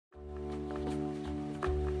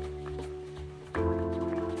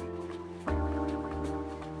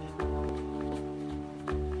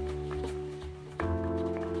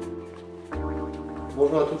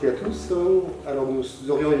Bonjour à toutes et à tous. Alors nous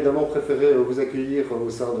aurions évidemment préféré vous accueillir au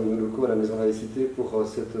sein de nos locaux à la Maison Laïcité pour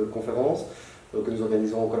cette conférence que nous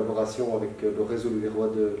organisons en collaboration avec le Réseau Louviérois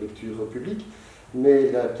de lecture publique.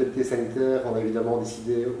 Mais l'actualité sanitaire en a évidemment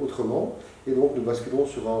décidé autrement, et donc nous basculons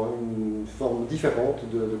sur une forme différente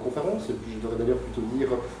de conférence, et puis je devrais d'ailleurs plutôt dire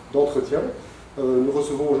d'entretien. Nous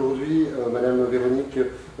recevons aujourd'hui Madame Véronique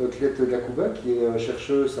Clette-Gakuba, qui est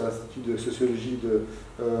chercheuse à l'Institut de sociologie de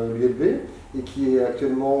l'ULB, et qui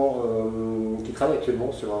travaille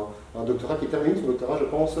actuellement sur un doctorat, qui termine son doctorat, je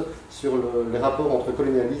pense, sur les rapports entre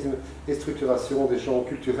colonialisme et structuration des champs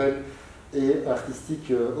culturels et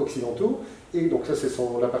artistiques occidentaux. Et donc ça, c'est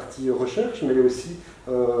la partie recherche, mais elle est aussi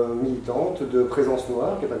militante de Présences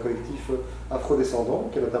Noires, qui est un collectif afrodescendant,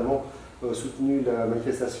 qui a notamment soutenu la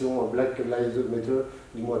manifestation Black Lives Matter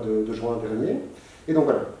du mois de juin dernier. Et donc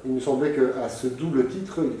voilà, il nous semblait qu'à ce double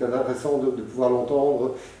titre, il était intéressant de pouvoir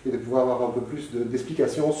l'entendre et de pouvoir avoir un peu plus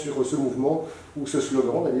d'explications sur ce mouvement, ou ce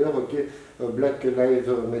slogan d'ailleurs, qui est Black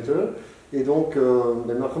Lives Matter. Et donc,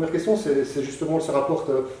 ma première question, c'est justement, elle se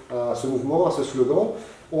rapporte à ce mouvement, à ce slogan.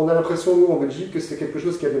 On a l'impression, nous, en Belgique, que c'est quelque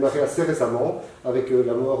chose qui a démarré assez récemment, avec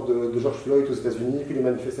la mort de George Floyd aux États-Unis, puis les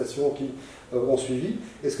manifestations qui ont suivi.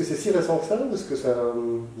 Est-ce que c'est si récent que ça, ou est-ce que ça a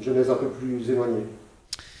une genèse un peu plus éloignée?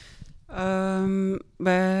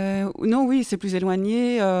 Non, oui, c'est plus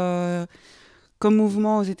éloigné. Comme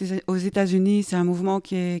mouvement aux États-Unis, c'est un mouvement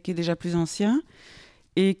qui est déjà plus ancien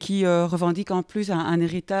et qui revendique en plus un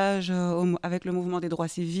héritage avec le mouvement des droits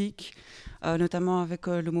civiques, notamment avec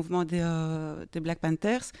le mouvement des Black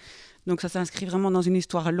Panthers. Donc ça s'inscrit vraiment dans une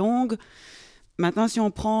histoire longue. Maintenant, si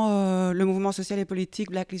on prend le mouvement social et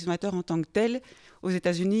politique Black Lives Matter en tant que tel, aux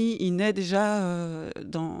États-Unis, il naît déjà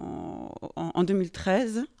en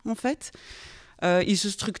 2013, en fait. Il se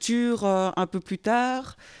structure un peu plus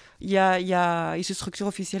tard. Il se structure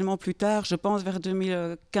officiellement plus tard, je pense vers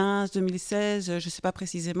 2015, 2016, je ne sais pas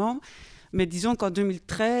précisément. Mais disons qu'en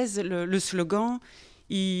 2013, le slogan,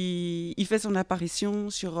 il fait son apparition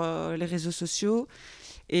sur les réseaux sociaux.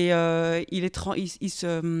 Et il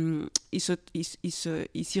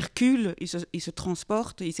circule, il se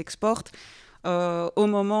transporte, il s'exporte au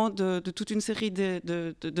moment de toute une série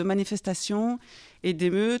de manifestations et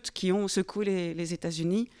d'émeutes qui ont secoué les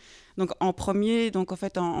États-Unis. Donc en premier, donc en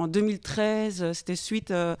fait en 2013, c'était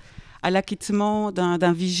suite à l'acquittement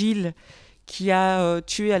d'un vigile qui a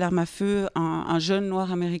tué à l'arme à feu un jeune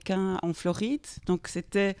noir américain en Floride. Donc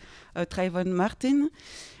c'était Trayvon Martin.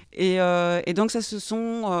 Et donc, ça, ce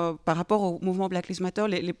sont, par rapport au mouvement Black Lives Matter,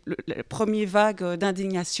 les premières vagues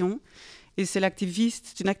d'indignation. Et c'est une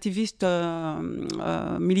activiste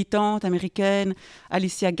militante américaine,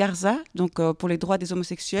 Alicia Garza, donc pour les droits des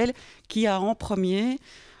homosexuels, qui a en premier,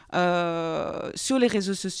 sur les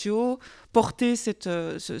réseaux sociaux, porté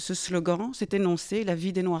ce slogan, cet énoncé, la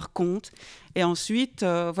vie des Noirs compte. Et ensuite,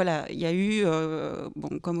 voilà, il y a eu,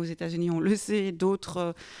 comme aux États-Unis, on le sait,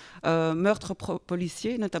 d'autres meurtres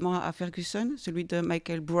policiers, notamment à Ferguson, celui de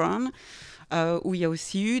Michael Brown, où il y a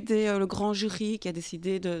aussi eu le grand jury qui a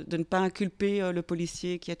décidé de ne pas inculper le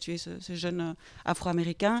policier qui a tué ce jeune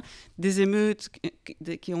Afro-Américain. Des émeutes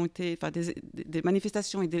qui ont été, enfin des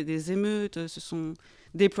manifestations et des émeutes se sont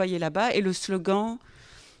déployées là-bas, et le slogan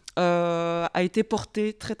a été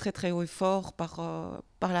porté très très très haut et fort par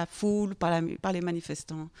la foule, par les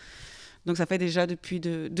manifestants. Donc ça fait déjà depuis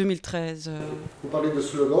 2013. Vous parlez de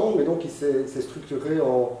slogan, mais donc il s'est structuré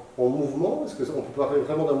en mouvement. Est-ce qu'on peut parler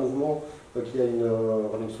vraiment d'un mouvement qui a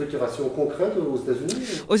une structuration concrète aux États-Unis?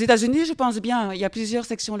 Aux États-Unis, je pense bien. Il y a plusieurs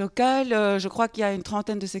sections locales. Je crois qu'il y a une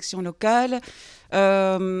trentaine de sections locales.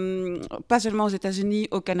 Pas seulement aux États-Unis,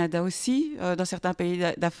 au Canada aussi, dans certains pays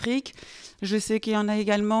d'Afrique. Je sais qu'il y en a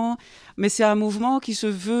également. Mais c'est un mouvement qui se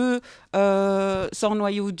veut sans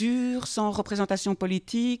noyau dur, sans représentation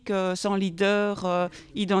politique, sans leader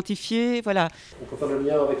identifié. Voilà. On peut faire le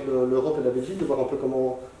lien avec l'Europe et la Belgique, de voir un peu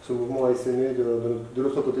comment ce mouvement a essaimé de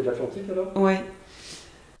l'autre côté de l'Atlantique, alors? Oui.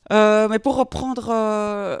 Mais pour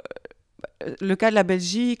reprendre le cas de la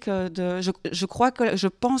Belgique, je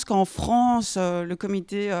pense qu'en France, le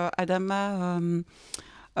comité Adama,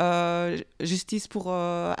 justice pour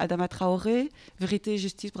Adama Traoré, vérité et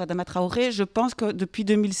justice pour Adama Traoré, je pense que depuis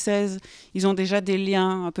 2016, ils ont déjà des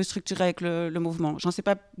liens un peu structurés avec le mouvement. J'en sais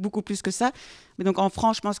pas beaucoup plus que ça, mais donc en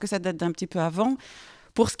France, je pense que ça date d'un petit peu avant.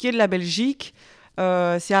 Pour ce qui est de la Belgique,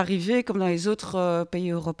 c'est arrivé comme dans les autres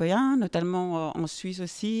pays européens, notamment en Suisse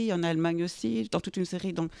aussi, en Allemagne aussi, dans toute une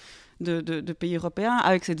série de pays européens,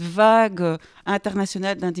 avec cette vague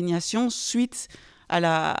internationale d'indignation suite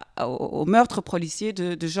au meurtre policier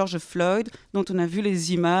de George Floyd, dont on a vu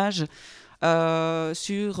les images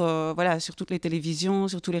voilà, sur toutes les télévisions,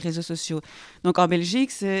 sur tous les réseaux sociaux. Donc en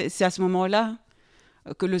Belgique, c'est à ce moment-là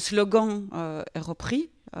que le slogan est repris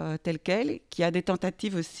tel quel, qu'il y a des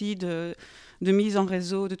tentatives aussi de mise en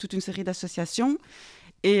réseau de toute une série d'associations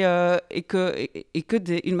et que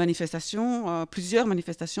une manifestation, plusieurs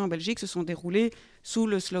manifestations en Belgique se sont déroulées sous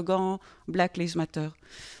le slogan Black Lives Matter.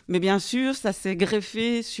 Mais bien sûr, ça s'est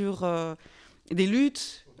greffé sur des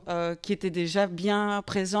luttes qui étaient déjà bien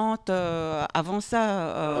présentes avant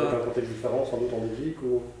ça. Avec un contexte différent, sans doute en Belgique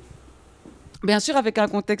ou... Bien sûr, avec un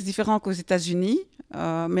contexte différent qu'aux États-Unis,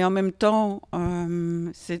 mais en même temps,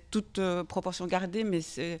 c'est toute proportion gardée, mais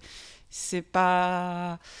c'est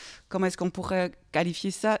pas... Comment est-ce qu'on pourrait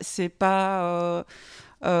qualifier ça? C'est pas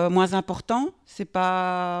moins important, c'est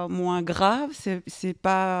pas moins grave, c'est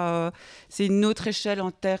une autre échelle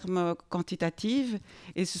en termes quantitatifs,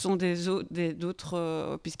 et ce sont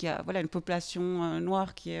d'autres, puisqu'il y a voilà, une population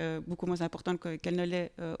noire qui est beaucoup moins importante qu'elle ne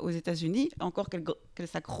l'est aux États-Unis, encore qu'elle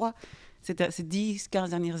s'accroît ces 10-15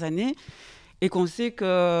 dernières années, et qu'on sait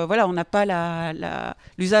que voilà, on n'a pas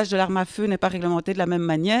l'usage de l'arme à feu n'est pas réglementé de la même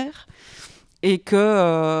manière, et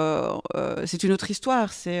que c'est une autre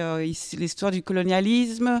histoire. C'est l'histoire du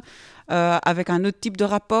colonialisme avec un autre type de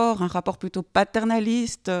rapport, un rapport plutôt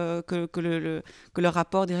paternaliste que le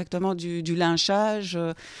rapport directement du lynchage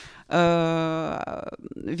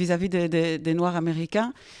vis-à-vis des Noirs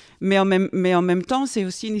américains. Mais en même temps, c'est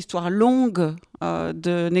aussi une histoire longue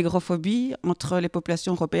de négrophobie entre les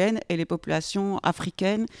populations européennes et les populations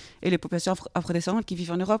africaines et les populations afrodescendantes qui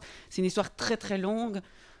vivent en Europe. C'est une histoire très très longue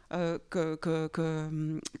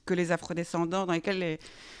que les afrodescendants, dans lesquels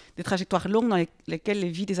des trajectoires longues dans lesquelles les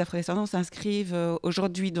vies des afrodescendants s'inscrivent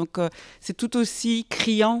aujourd'hui. Donc c'est tout aussi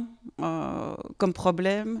criant comme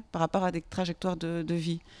problème par rapport à des trajectoires de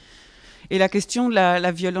vie. Et la question de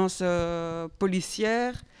la violence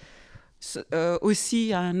policière,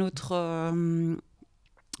 aussi un autre...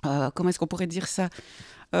 comment est-ce qu'on pourrait dire ça?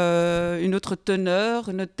 Une autre teneur,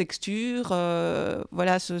 une autre texture,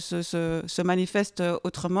 voilà, se manifeste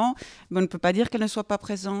autrement, mais on ne peut pas dire qu'elle ne soit pas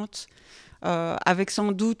présente, avec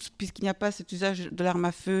sans doute, puisqu'il n'y a pas cet usage de l'arme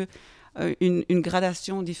à feu, une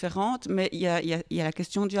gradation différente, mais il y a la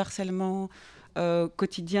question du harcèlement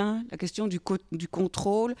quotidien, la question du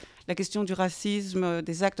contrôle, la question du racisme,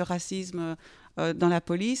 des actes de racisme dans la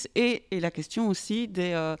police, et la question aussi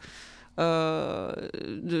de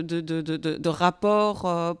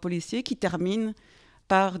rapports policiers qui terminent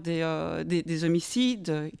par des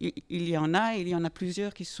homicides. Il y en a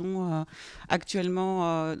plusieurs qui sont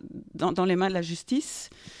actuellement dans les mains de la justice.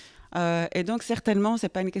 Et donc certainement, ce n'est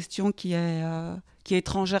pas une question qui est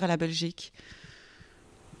étrangère à la Belgique.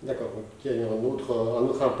 D'accord, donc il y a un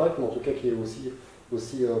autre impact, mais en tout cas qui est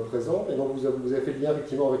aussi présent. Et donc vous avez fait le lien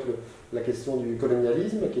effectivement avec la question du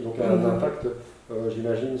colonialisme, qui est donc un impact,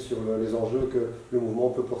 j'imagine, sur les enjeux que le mouvement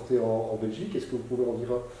peut porter en Belgique. Est-ce que vous pouvez en dire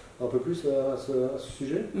un peu plus à ce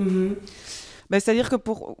sujet? Ben, c'est-à-dire que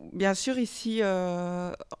bien sûr, ici,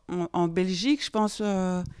 en Belgique, je pense...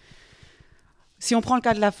 si on prend le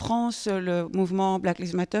cas de la France, le mouvement Black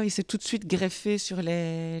Lives Matter, il s'est tout de suite greffé sur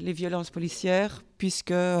les violences policières,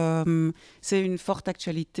 puisque c'est une forte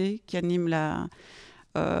actualité qui anime la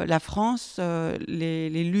France,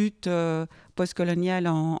 les luttes postcoloniales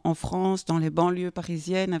en France, dans les banlieues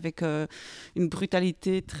parisiennes, avec une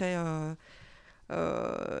brutalité très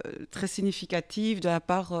significative de la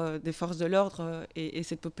part des forces de l'ordre et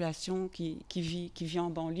cette population qui vit en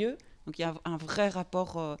banlieue. Donc il y a un vrai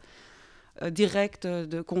rapport direct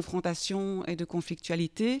de confrontation et de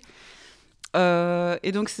conflictualité.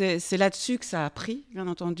 Et donc c'est là-dessus que ça a pris, bien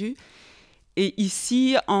entendu. Et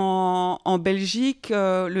ici, en Belgique,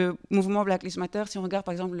 le mouvement Black Lives Matter, si on regarde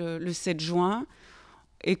par exemple le 7 juin,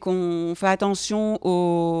 et qu'on fait attention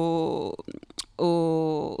aux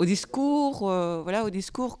discours, voilà, aux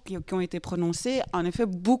discours qui ont été prononcés, en effet,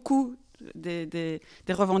 beaucoup des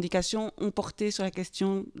revendications ont porté sur la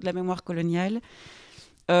question de la mémoire coloniale,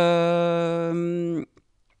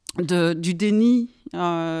 du déni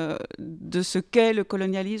de ce qu'est le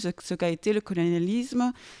colonialisme, ce qu'a été le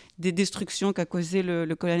colonialisme, des destructions qu'a causé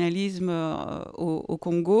le colonialisme au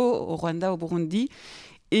Congo, au Rwanda, au Burundi,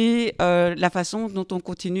 et la façon dont on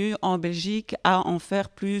continue en Belgique à en faire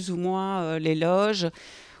plus ou moins l'éloge,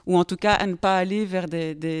 ou en tout cas à ne pas aller vers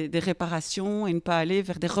des réparations et ne pas aller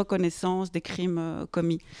vers des reconnaissances des crimes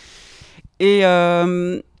commis. Et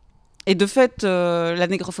Et de fait, la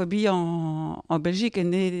négrophobie en Belgique est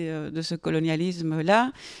née de ce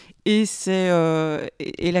colonialisme-là. Et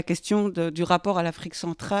la question du rapport à l'Afrique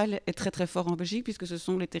centrale est très très fort en Belgique, puisque ce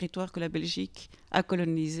sont les territoires que la Belgique a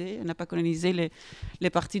colonisés. Elle n'a pas colonisé les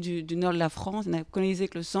parties du nord de la France, elle n'a colonisé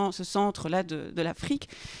que ce centre-là de l'Afrique.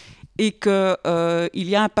 Et qu'il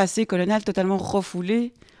y a un passé colonial totalement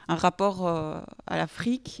refoulé, un rapport à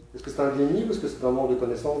l'Afrique. Est-ce que c'est un déni ou est-ce que c'est un manque de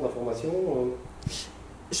connaissances, d'informations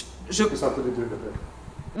Est-ce que c'est un peu des deux peut-être?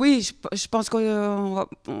 Oui, je pense que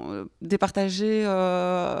départager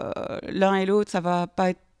l'un et l'autre, ça ne va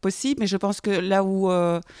pas être possible, mais je pense que là où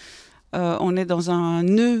on est dans un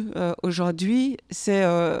nœud aujourd'hui, c'est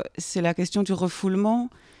la question du refoulement,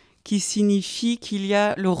 qui signifie qu'il y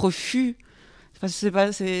a le refus. Enfin,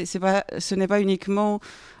 ce n'est pas uniquement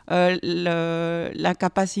la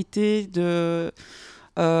capacité de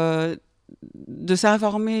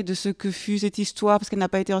s'informer de ce que fut cette histoire, parce qu'elle n'a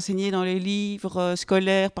pas été enseignée dans les livres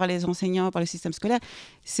scolaires, par les enseignants, par le système scolaire.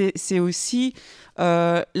 C'est aussi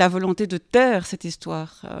la volonté de taire cette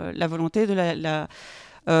histoire, la volonté de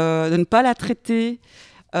ne pas la traiter,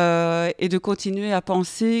 et de continuer à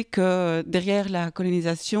penser que derrière la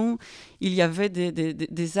colonisation, il y avait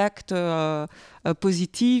des actes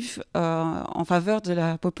positifs en faveur de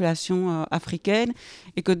la population africaine,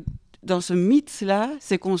 et que dans ce mythe-là,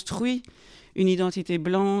 s'est construit une identité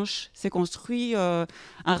blanche, s'est construit un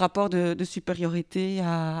rapport de supériorité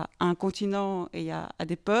à un continent et à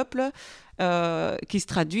des peuples qui se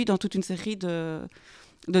traduit dans toute une série de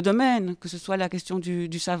domaines, que ce soit la question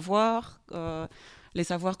du savoir, les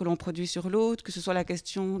savoirs que l'on produit sur l'autre, que ce soit la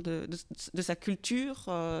question de sa culture,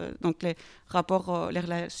 donc les rapports, les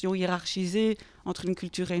relations hiérarchisées entre une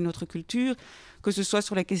culture et une autre culture, que ce soit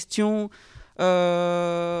sur la question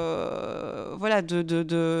voilà,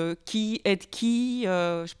 de qui aide qui,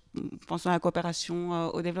 pensons à la coopération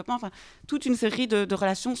au développement, enfin, toute une série de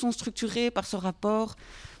relations sont structurées par ce rapport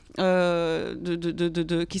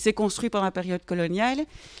qui s'est construit pendant la période coloniale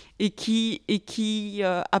et qui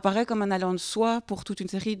apparaît comme un allant de soi pour toute une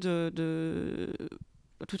série tout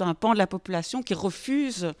un pan de la population qui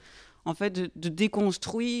refuse en fait de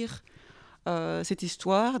déconstruire cette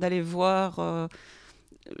histoire, d'aller voir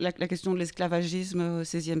la question de l'esclavagisme au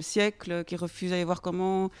XVIe siècle, qui refuse d'aller voir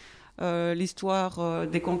comment l'histoire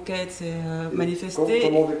des conquêtes s'est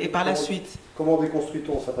manifestée et par la suite. Comment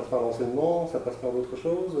déconstruit-on? Ça passe par l'enseignement, ça passe par d'autres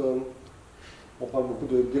choses? On parle beaucoup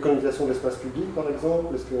de décolonisation de l'espace public, par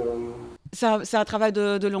exemple. Est-ce que... C'est un travail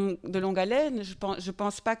de longue haleine. Je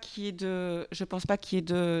pense pas qu'il y ait de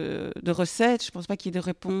recettes. Je pense pas qu'il y ait de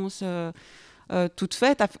réponses toutes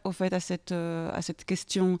faites à cette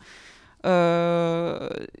question. Ce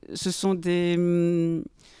sont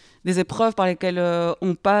des épreuves par lesquelles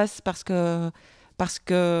on passe parce que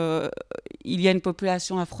il y a une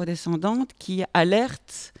population afrodescendante qui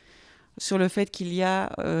alerte sur le fait qu'il y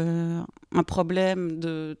a un problème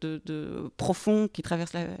de profond qui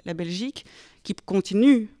traverse la Belgique, qui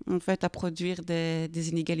continue en fait à produire des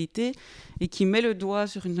inégalités et qui met le doigt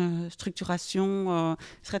sur une structuration,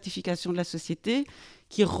 stratification de la société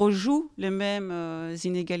qui rejoue les mêmes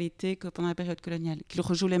inégalités que pendant la période coloniale, qui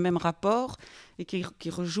rejoue les mêmes rapports et qui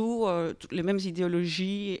rejoue les mêmes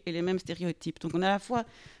idéologies et les mêmes stéréotypes. Donc on est à la fois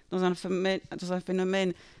dans un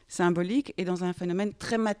phénomène symbolique et dans un phénomène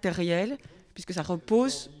très matériel, puisque ça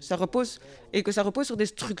repose sur des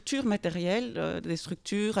structures matérielles, des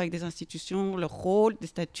structures avec des institutions, leur rôle, des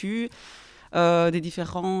statuts, des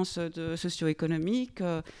différences socio-économiques.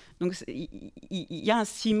 Donc il y a un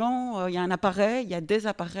ciment, il y a un appareil, il y a des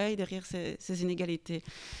appareils derrière ces inégalités.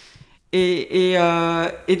 Et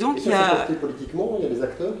donc il y a... Politiquement, il y a des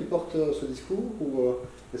acteurs qui portent ce discours ou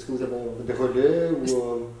est-ce que vous avez des relais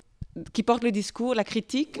qui portent le discours, la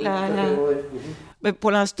critique. Oui, Mais pour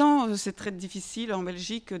l'instant, c'est très difficile en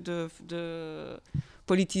Belgique de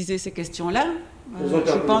politiser ces questions-là. Ils ont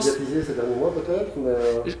été un peu médiatisés ces derniers mois peut-être,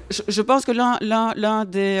 mais... je pense que l'un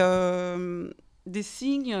des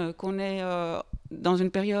signes qu'on est dans une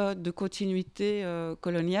période de continuité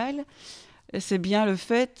coloniale, c'est bien le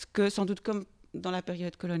fait que, sans doute comme dans la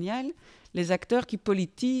période coloniale, les acteurs qui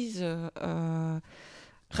politisent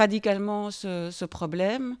radicalement ce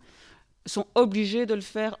problème sont obligés de le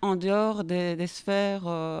faire en dehors des sphères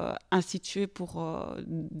instituées pour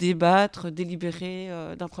débattre, délibérer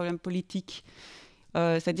d'un problème politique.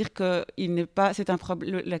 C'est-à-dire que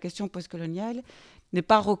la question postcoloniale n'est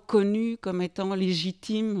pas reconnue comme étant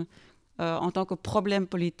légitime en tant que problème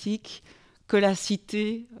politique que la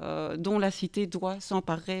cité, dont la cité doit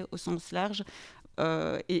s'emparer au sens large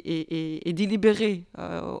et délibéré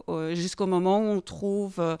jusqu'au moment où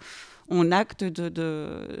on acte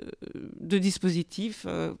de dispositifs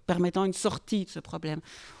permettant une sortie de ce problème.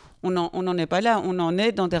 On n'en est pas là, on en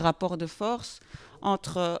est dans des rapports de force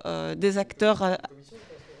entre des acteurs.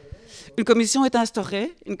 Une commission est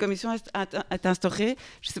instaurée. Je ne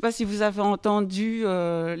sais pas si vous avez entendu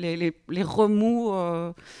les remous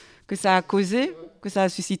que ça a causé, que ça a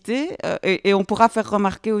suscité. Et on pourra faire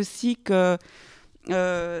remarquer aussi que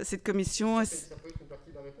cette commission... Ça peut être une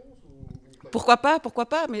partie de la réponse ou... Pourquoi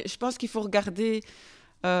pas, mais je pense qu'il faut regarder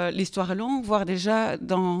l'histoire longue, voir déjà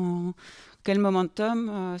dans quel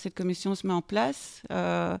momentum cette commission se met en place.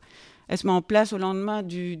 Elle se met en place au lendemain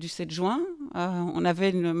du 7 juin. On avait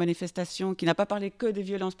une manifestation qui n'a pas parlé que des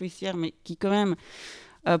violences policières, mais qui quand même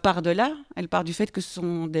part de là. Elle part du fait que ce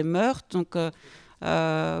sont des meurtres. Donc,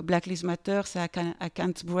 Black Lives Matter, c'est I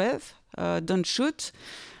can't breathe, don't shoot.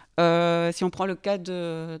 Si on prend le cas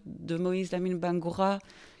de Moïse Lamine Bangoura,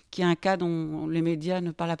 qui est un cas dont les médias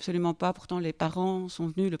ne parlent absolument pas, pourtant les parents sont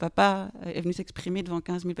venus, le papa est venu s'exprimer devant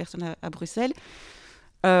 15 000 personnes à Bruxelles.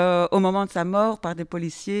 Au moment de sa mort par des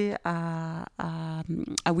policiers à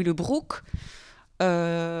Willowbrook, il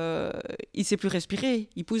ne sait plus respirer.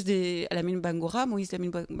 Il pousse à Lamine Bangoura, Moïse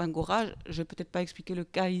Lamine Bangoura, je ne vais peut-être pas expliquer le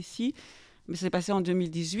cas ici, mais c'est passé en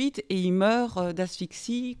 2018 et il meurt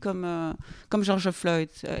d'asphyxie comme George Floyd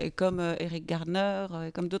et comme Eric Garner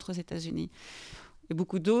et comme d'autres aux États-Unis. Et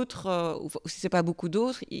beaucoup d'autres, ou si ce n'est pas beaucoup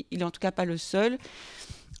d'autres, il n'est en tout cas pas le seul.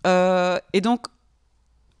 Et donc,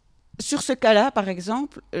 sur ce cas-là, par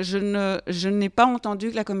exemple, je n'ai pas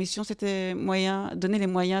entendu que la commission s'était donné les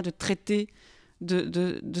moyens de traiter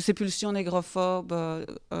de ces pulsions négrophobes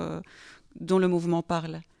dont le mouvement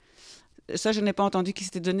parle. Ça, je n'ai pas entendu qu'il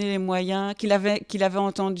s'était donné les moyens, qu'il avait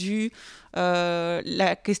entendu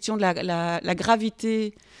la question de la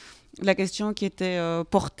gravité, la question qui était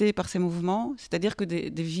portée par ces mouvements, c'est-à-dire que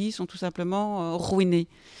des vies sont tout simplement ruinées.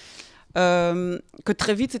 Que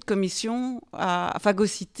très vite, cette commission a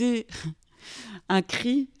phagocyté un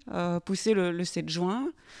cri poussé le 7 juin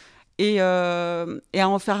et a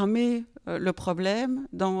enfermé le problème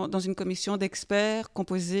dans une commission d'experts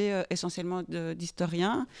composée essentiellement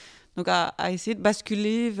d'historiens, donc à essayer de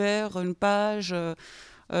basculer vers une page de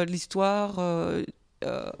l'histoire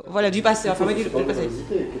du passé. Enfin, du passé.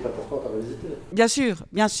 Qui est importante à revisiter.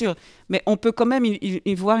 Bien sûr. Mais on peut quand même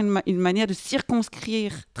y voir une manière de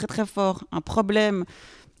circonscrire très très fort un problème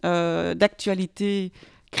d'actualité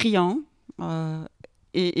criant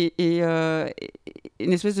et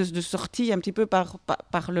une espèce de sortie un petit peu par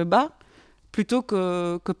le bas plutôt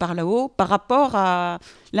que par le haut, par rapport à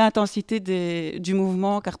l'intensité du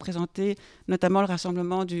mouvement qu'a représenté notamment le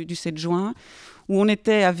rassemblement du 7 juin, où on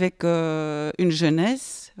était avec une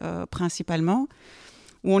jeunesse principalement,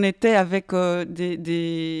 où on était avec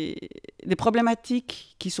des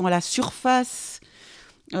problématiques qui sont à la surface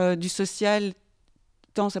du social,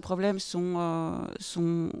 tant ces problèmes sont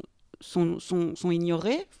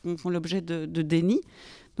ignorés, font l'objet de déni.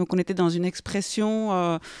 Donc on était dans une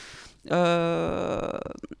expression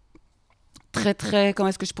très, très, comment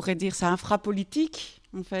est-ce que je pourrais dire ça, infrapolitique,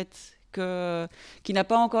 en fait, qui n'a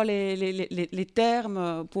pas encore les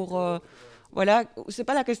termes pour... voilà, c'est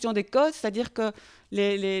pas la question des codes, c'est-à-dire que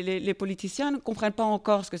les politiciens ne comprennent pas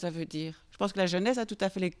encore ce que ça veut dire. Je pense que la jeunesse a tout à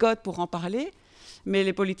fait les codes pour en parler, mais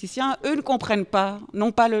les politiciens, eux, ne comprennent pas,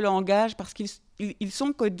 n'ont pas le langage, parce qu'ils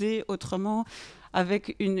sont codés autrement,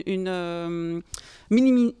 avec une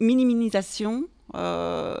minimisation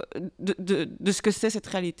de ce que c'est cette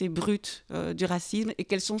réalité brute du racisme et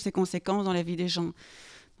quelles sont ses conséquences dans la vie des gens.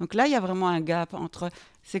 Donc là, il y a vraiment un gap entre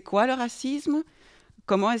c'est quoi le racisme,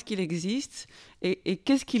 comment est-ce qu'il existe et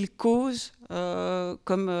qu'est-ce qu'il cause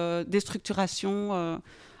comme déstructuration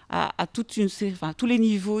à toute une série, enfin, tous les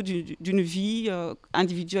niveaux d'une vie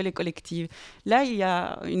individuelle et collective. Là, il y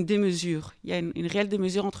a une démesure, il y a une réelle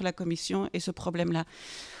démesure entre la commission et ce problème-là.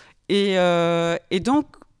 Et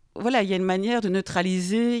donc, voilà, il y a une manière de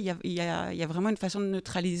neutraliser, il y a vraiment une façon de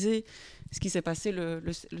neutraliser ce qui s'est passé le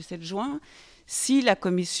 7 juin, si la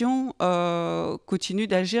commission continue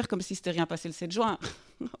d'agir comme si c'était rien passé le 7 juin,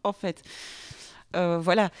 en fait.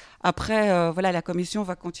 Voilà. Après, la commission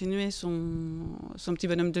va continuer son petit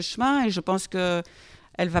bonhomme de chemin et je pense qu'elle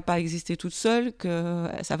ne va pas exister toute seule, que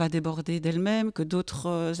ça va déborder d'elle-même, que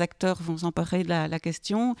d'autres acteurs vont s'emparer de la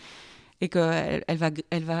question et qu'elle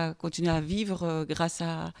va continuer à vivre grâce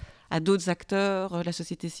à d'autres acteurs, la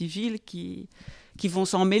société civile qui vont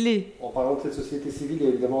s'en mêler. En parlant de cette société civile, il y a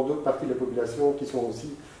évidemment d'autres parties de la population qui sont aussi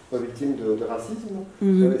victimes de racisme.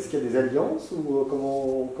 Est-ce qu'il y a des alliances ou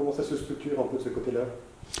comment ça se structure un peu de ce côté-là ?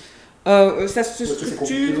 Ça se Est-ce que c'est structure.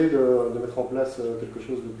 compliqué de mettre en place quelque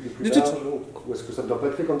chose de plus large, ou est-ce que ça ne doit pas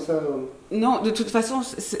être fait comme ça Non, de toute façon,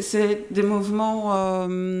 c'est des mouvements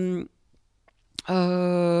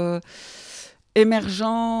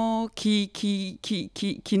émergents qui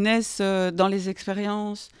naissent dans les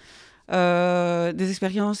expériences, des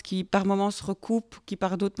expériences qui par moments se recoupent, qui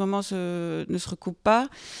par d'autres moments ne se recoupent pas.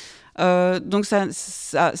 Donc ça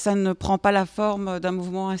ne prend pas la forme d'un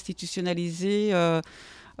mouvement institutionnalisé.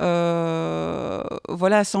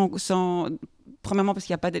 Voilà, premièrement parce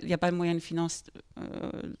qu'il n'y a pas de moyens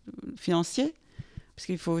financiers, parce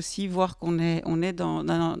qu'il faut aussi voir qu'on est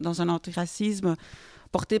dans un antiracisme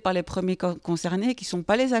porté par les premiers concernés, qui ne sont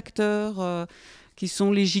pas les acteurs, qui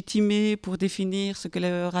sont légitimés pour définir ce que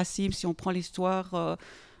le racisme, si on prend l'histoire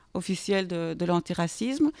officielle de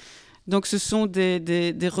l'antiracisme. Donc ce sont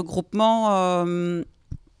des regroupements...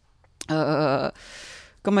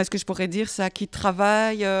 comment est-ce que je pourrais dire ça, qui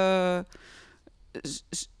travaillent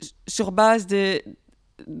sur base de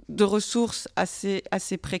ressources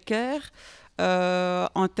assez précaires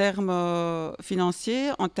en termes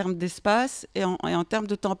financiers, en termes d'espace et en termes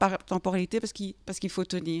de temporalité, parce qu'il faut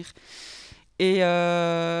tenir. Et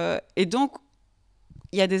donc,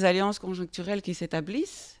 il y a des alliances conjoncturelles qui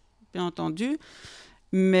s'établissent, bien entendu,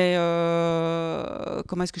 mais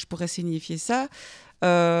comment est-ce que je pourrais signifier ça ?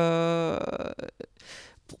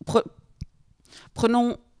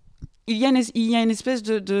 Prenons, il y a une espèce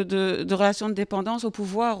de relation de dépendance au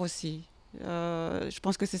pouvoir aussi. Je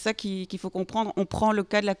pense que c'est ça qu'il faut comprendre. On prend le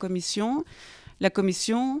cas de la commission. La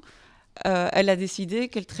commission, elle a décidé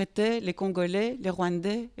qu'elle traitait les Congolais, les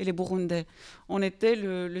Rwandais et les Burundais. On était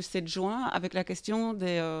le 7 juin avec la question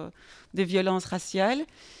des violences raciales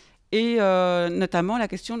et notamment la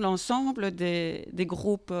question de l'ensemble des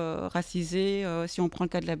groupes racisés, si on prend le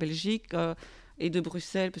cas de la Belgique et de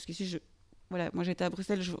Bruxelles, parce qu'ici, voilà, moi j'étais à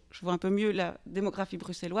Bruxelles, je vois un peu mieux la démographie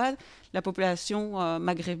bruxelloise, la population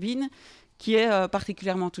maghrébine, qui est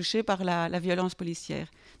particulièrement touchée par la violence policière.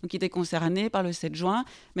 Donc qui était concernée par le 7 juin,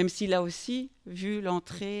 même s'il a aussi vu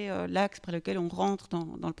l'entrée, l'axe par lequel on rentre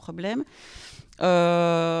dans le problème.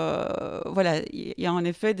 Voilà, il y a en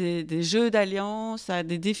effet des jeux d'alliance,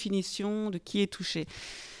 des définitions de qui est touché.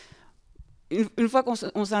 Une fois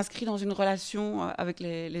qu'on s'inscrit dans une relation avec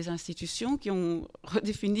les institutions qui ont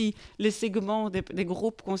redéfini les segments des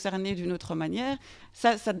groupes concernés d'une autre manière,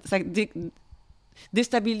 ça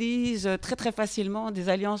déstabilise très très facilement des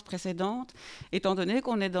alliances précédentes, étant donné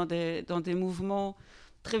qu'on est dans des mouvements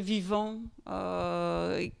très vivants,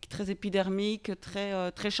 très épidermiques,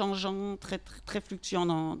 très changeants, très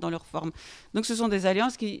fluctuants dans leur forme. Donc ce sont des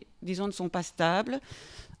alliances qui, disons, ne sont pas stables,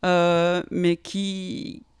 mais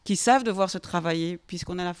qui savent devoir se travailler,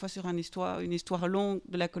 puisqu'on est à la fois sur une histoire longue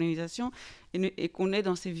de la colonisation, et qu'on est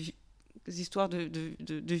dans ces histoires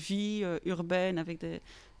de vie urbaine, avec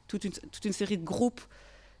toute une série de groupes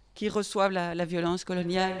qui reçoivent la violence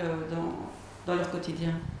coloniale dans leur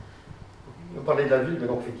quotidien. Vous parlez de la ville, mais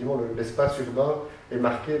donc effectivement l'espace urbain est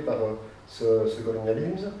marqué par ce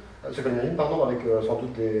colonialisme, avec sans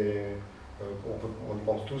doute on y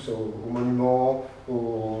pense tous aux monuments,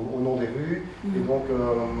 aux noms des rues. Et donc, que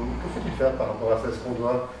faut-il faire par rapport à ça? Est-ce qu'on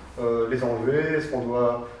doit les enlever? Est-ce qu'on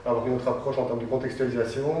doit avoir une autre approche en termes de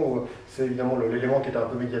contextualisation? C'est évidemment l'élément qui est un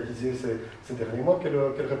peu médiatisé ces derniers mois.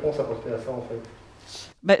 Quelle réponse apporter à ça, en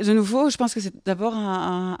fait? De nouveau, je pense que c'est d'abord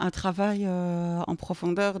un travail en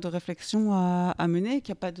profondeur de réflexion à mener,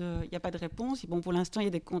 qu'il n'y a pas de réponse. Bon, pour l'instant, il y a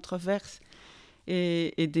des controverses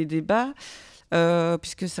et des débats.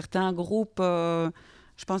 Puisque certains groupes,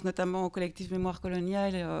 je pense notamment au collectif Mémoire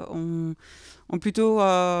coloniale, ont plutôt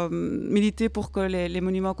milité pour que les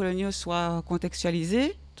monuments coloniaux soient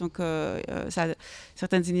contextualisés. Donc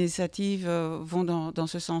certaines initiatives vont dans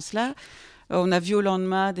ce sens-là. On a vu au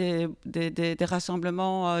lendemain des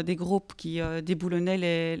rassemblements des groupes qui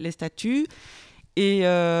déboulonnaient les statues. Et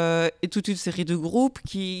toute une série de groupes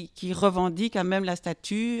qui revendiquent quand même la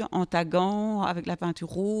statue en taguant avec la peinture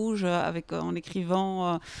rouge, en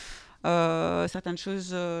écrivant certaines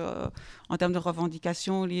choses en termes de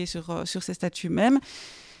revendications liées sur ces statues mêmes.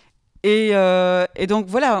 Et donc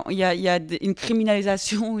voilà, il y a une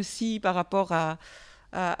criminalisation aussi par rapport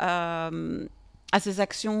à ces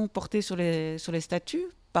actions portées sur les statues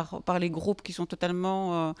par les groupes qui sont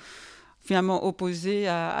totalement... finalement opposés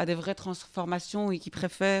à des vraies transformations et qui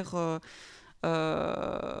préfèrent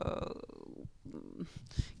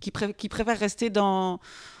rester dans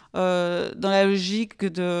la logique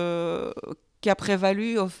qui a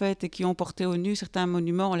prévalu au fait et qui ont porté au nu certains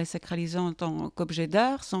monuments en les sacralisant en tant qu'objets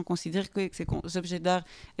d'art, sans considérer que ces objets d'art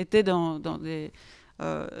étaient dans des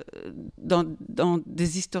dans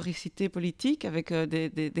des historicités politiques, avec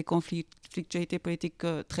des conflictualités politiques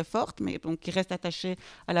très fortes, mais donc qui restent attachées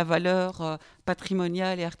à la valeur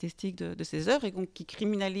patrimoniale et artistique de ces œuvres, et donc qui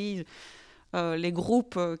criminalisent les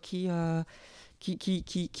groupes qui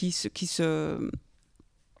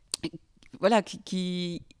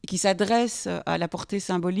s'adressent à la portée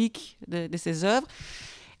symbolique de ces œuvres.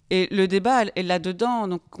 Et le débat est là-dedans,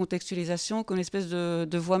 donc contextualisation comme une espèce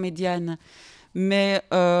de voie médiane. Mais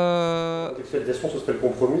contextualisation, ce serait le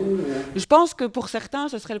compromis je pense que pour certains,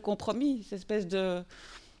 ce serait le compromis, cette espèce de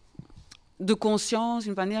conscience,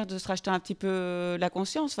 une manière de se racheter un petit peu la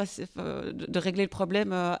conscience, de régler le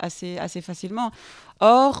problème assez facilement.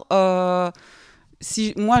 Or,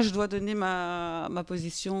 si moi je dois donner ma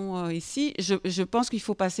position ici, je pense qu'il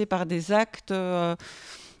faut passer par des actes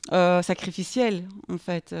sacrificiels, en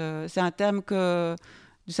fait. C'est un terme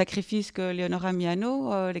du sacrifice que Leonora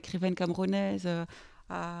Miano, l'écrivaine camerounaise,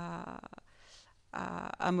 a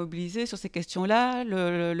mobilisé sur ces questions-là,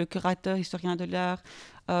 le curateur historien de l'art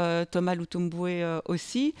Thomas Lutumbwe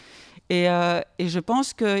aussi. Et je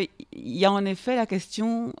pense qu'il y a en effet la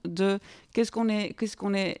question de qu'est-ce qu'on est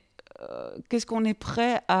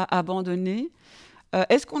prêt à abandonner.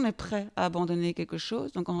 Est-ce qu'on est prêt à abandonner quelque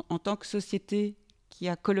chose, donc en tant que société qui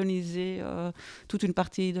a colonisé toute une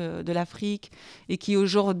partie de l'Afrique et qui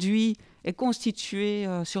aujourd'hui est constituée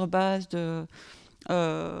sur base de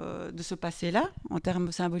ce passé-là, en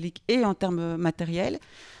termes symboliques et en termes matériels.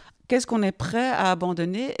 Qu'est-ce qu'on est prêt à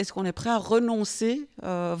abandonner? Est-ce qu'on est prêt à renoncer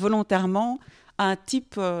volontairement à un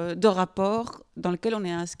type de rapport dans lequel on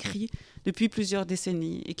est inscrit depuis plusieurs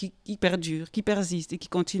décennies et qui perdure, qui persiste et qui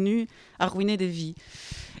continue à ruiner des vies?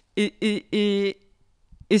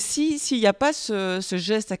 Et s'il n'y a pas ce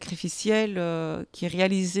geste sacrificiel qui est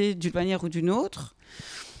réalisé d'une manière ou d'une autre,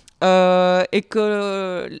 et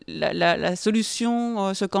que la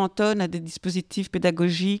solution se cantonne à des dispositifs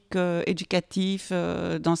pédagogiques, éducatifs,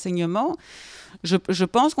 d'enseignement, je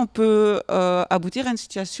pense qu'on peut aboutir à une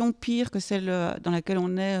situation pire que celle dans laquelle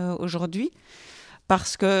on est aujourd'hui,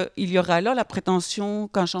 parce qu'il y aura alors la prétention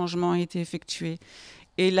qu'un changement a été effectué.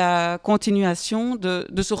 Et la continuation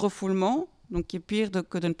de ce refoulement, donc qui est pire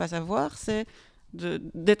que de ne pas savoir, c'est de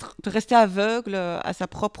rester aveugle à sa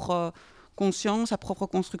propre conscience, sa propre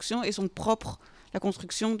construction et la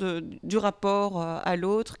construction du rapport à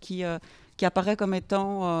l'autre qui apparaît comme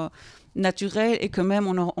étant naturel et que même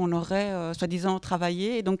on aurait soi-disant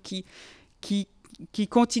travaillé, et donc qui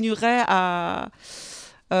continuerait à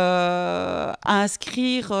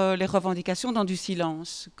inscrire les revendications dans du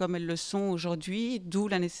silence, comme elles le sont aujourd'hui, d'où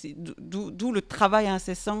le travail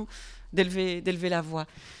incessant d'élever la voix.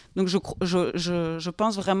 Donc je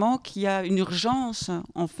pense vraiment qu'il y a une urgence,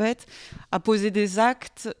 en fait, à poser des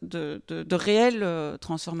actes de réelle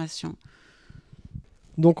transformation.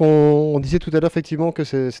 Donc on disait tout à l'heure effectivement que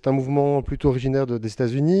c'est un mouvement plutôt originaire des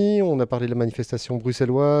États-Unis. On a parlé de la manifestation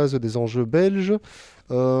bruxelloise, des enjeux belges.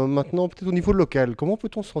 Maintenant, peut-être au niveau local, comment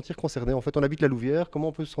peut-on se sentir concerné? En fait, on habite la Louvière. Comment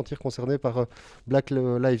on peut se sentir concerné par Black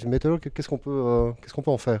Lives Matter? Qu'est-ce qu'on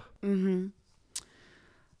peut en faire?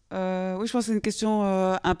 Oui, je pense que c'est une question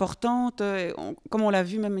importante. Comme on l'a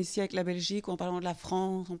vu même ici avec la Belgique, en parlant de la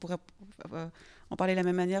France, on pourrait en parler de la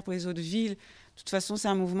même manière pour les autres villes. De toute façon, c'est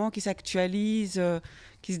un mouvement qui s'actualise,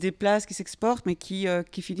 qui se déplace, qui s'exporte, mais qui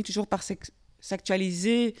finit toujours par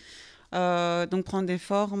s'actualiser, donc prendre des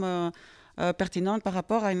formes pertinentes par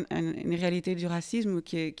rapport à une réalité du racisme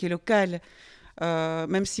qui est locale.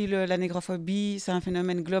 Même si la négrophobie, c'est un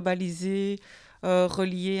phénomène globalisé,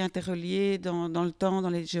 relié, interrelié dans le temps, dans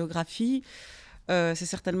les géographies. C'est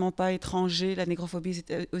certainement pas étranger, la négrophobie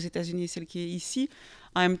aux États-Unis, celle qui est ici.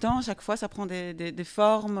 En même temps, chaque fois, ça prend des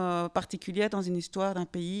formes particulières dans une histoire d'un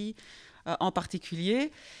pays en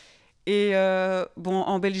particulier. Et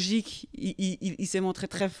en Belgique, il s'est montré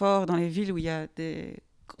très fort dans les villes où il y a des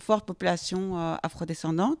fortes populations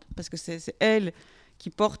afrodescendantes, parce que c'est elles qui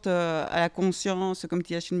portent à la conscience, comme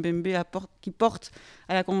Tiashin Bembe, qui portent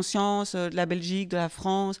à la conscience de la Belgique, de la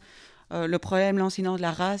France, le problème lancinant de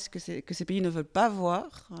la race que ces pays ne veulent pas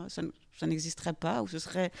voir. Ça n'existerait pas, ou ce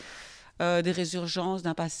serait des résurgences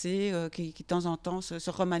d'un passé qui de temps en temps se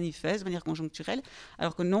remanifestent de manière conjoncturelle,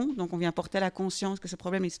 alors que non, donc on vient porter à la conscience que ce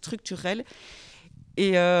problème est structurel.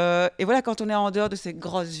 Et voilà, quand on est en dehors de ces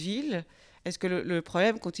grosses villes, est-ce que le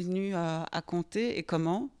problème continue à compter, et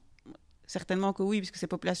comment? Certainement que oui, puisque ces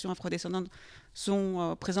populations afrodescendantes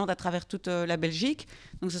sont présentes à travers toute la Belgique.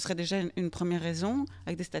 Donc ce serait déjà une première raison,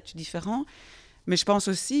 avec des statuts différents. Mais je pense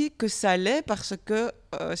aussi que ça l'est parce que,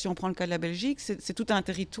 si on prend le cas de la Belgique, c'est tout un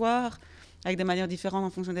territoire avec des manières différentes en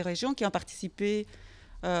fonction des régions qui ont participé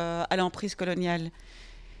à l'emprise coloniale.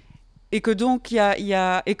 et que donc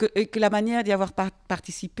et que la manière d'y avoir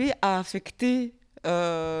participé a affecté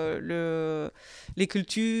les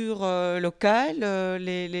cultures locales,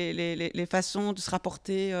 les façons de se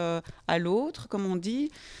rapporter à l'autre, comme on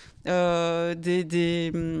dit, des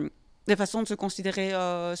façons de se considérer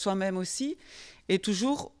soi-même aussi, et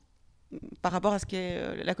toujours par rapport à ce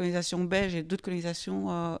qu'est la colonisation belge et d'autres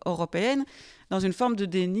colonisations européennes, dans une forme de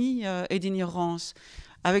déni et d'ignorance,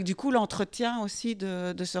 avec du coup l'entretien aussi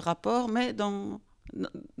de ce rapport, mais dans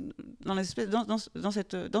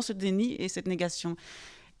ce déni et cette négation.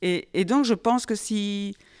 Et donc je pense que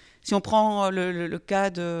si on prend le cas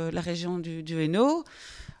de la région du Hainaut,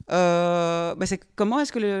 c'est comment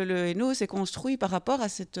est-ce que le Hainaut s'est construit par rapport à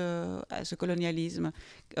ce colonialisme,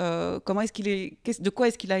 comment est-ce de quoi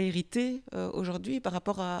est-ce qu'il a hérité aujourd'hui par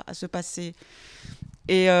rapport à ce passé,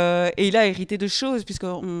 et il a hérité de choses, puisque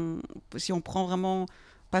si on prend vraiment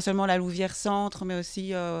pas seulement la Louvière centre, mais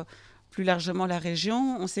aussi plus largement la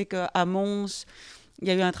région, on sait qu'à Mons, il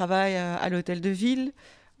y a eu un travail à l'hôtel de ville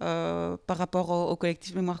par rapport au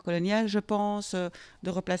collectif Mémoire coloniale, je pense, de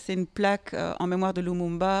replacer une plaque en mémoire de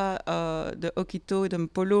Lumumba, de Okito et de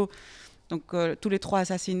Mpolo, donc tous les trois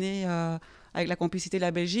assassinés avec la complicité de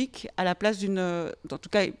la Belgique, à la place d'une... en tout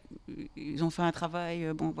cas, ils ont fait un travail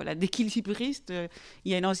d'équilibriste.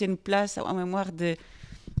 Il y a une ancienne place en mémoire des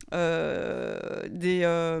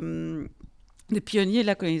pionniers de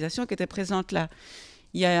la colonisation qui étaient présentes là.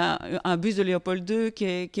 Il y a un buste de Léopold II qui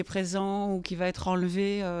est présent ou qui va être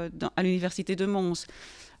enlevé à l'université de Mons.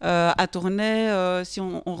 À Tournai, si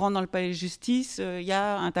on rentre dans le palais de justice, il y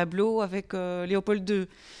a un tableau avec Léopold II.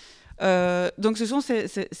 Donc ce sont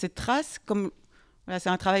ces traces, c'est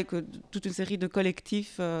un travail que toute une série de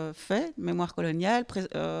collectifs fait, Mémoire coloniale.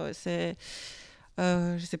 Je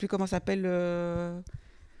ne sais plus comment s'appelle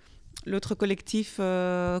l'autre collectif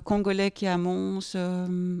congolais qui est à Mons.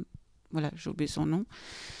 J'ai oublié son nom.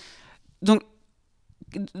 Donc,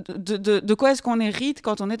 de quoi est-ce qu'on hérite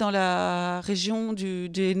quand on est dans la région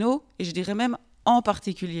du Hainaut, et je dirais même en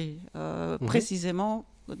particulier, précisément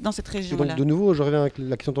dans cette région-là. Donc, de nouveau, je reviens avec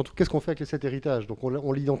la question tantôt, qu'est-ce qu'on fait avec cet héritage? Donc,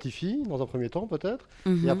 on l'identifie dans un premier temps, peut-être,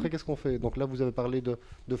 et après, qu'est-ce qu'on fait? Donc là, vous avez parlé de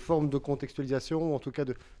formes de contextualisation, en tout cas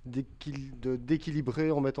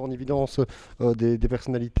d'équilibrer en mettant en évidence des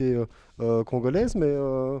personnalités congolaises, mais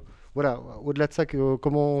au-delà de ça,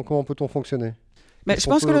 comment peut-on fonctionner? Mais je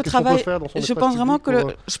pense que le travail, je pense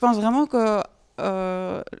vraiment que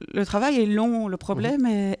le travail est long, le problème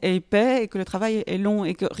est épais, et que le travail est long,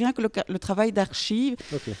 et que rien que le travail d'archives...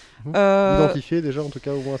 Identifier déjà, en tout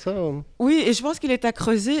cas, au moins ça. Oui, et je pense qu'il est à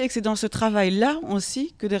creuser, et que c'est dans ce travail-là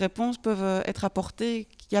aussi que des réponses peuvent être apportées,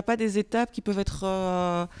 qu'il n'y a pas des étapes qui peuvent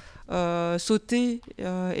être sautées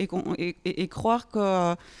et croire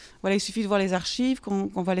que il suffit de voir les archives,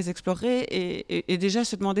 qu'on va les explorer, et déjà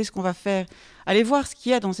se demander ce qu'on va faire. Allez voir ce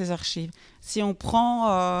qu'il y a dans ces archives. Si on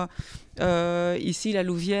prend ici la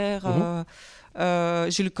Louvière,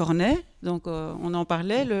 Jules Cornet, donc on en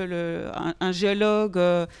parlait, un géologue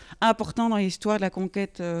important dans l'histoire de la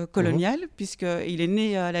conquête coloniale, puisqu'il est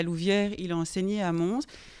né à la Louvière, il a enseigné à Mons,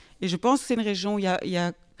 et je pense que c'est une région où il y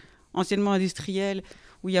a anciennement industriel,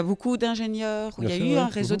 où il y a beaucoup d'ingénieurs, où il y a eu un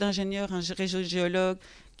réseau d'ingénieurs, un réseau de géologues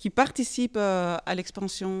qui participent à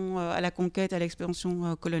l'expansion, à la conquête, à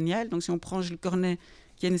l'expansion coloniale. Donc si on prend Jules Cornet,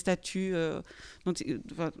 qui a une statue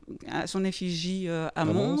à son effigie à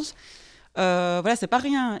Mons, c'est pas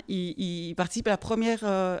rien. Il participe à la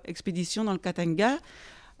première expédition dans le Katanga,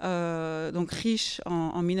 donc riche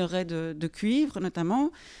en minerais de cuivre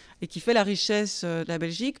notamment, et qui fait la richesse de la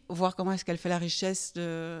Belgique, voir comment est-ce qu'elle fait la richesse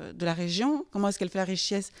de la région, comment est-ce qu'elle fait la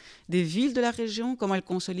richesse des villes de la région, comment elle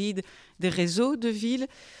consolide des réseaux de villes,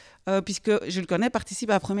 puisque je le connais,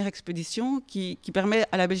 participe à la première expédition qui permet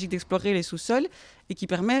à la Belgique d'explorer les sous-sols et qui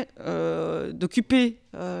permet d'occuper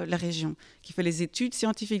la région, qui fait les études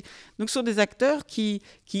scientifiques. Donc ce sont des acteurs qui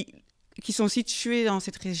sont situés dans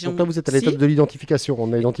cette région. Donc là, vous êtes à l'étape de l'identification.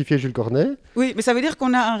 On a identifié Jules Cornet. Oui, mais ça veut dire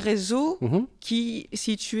qu'on a un réseau qui,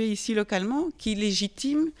 situé ici localement, qui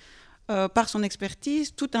légitime par son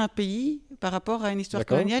expertise tout un pays par rapport à une histoire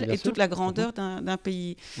coloniale et toute la grandeur d'un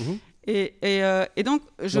pays. Et donc,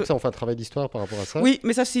 donc ça, on fait un travail d'histoire par rapport à ça. Oui,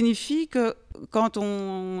 mais ça signifie que quand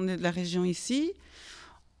on est de la région ici,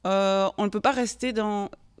 on ne peut pas rester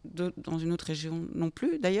dans une autre région non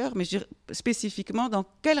plus d'ailleurs, mais je dirais spécifiquement dans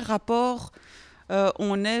quel rapport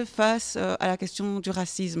on est face à la question du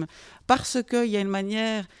racisme. Parce qu'il y a une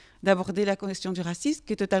manière d'aborder la question du racisme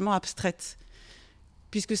qui est totalement abstraite.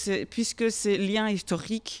 Puisque ces liens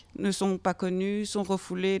historiques ne sont pas connus, sont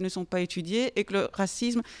refoulés, ne sont pas étudiés, et que le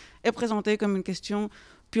racisme est présenté comme une question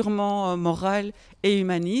purement morale et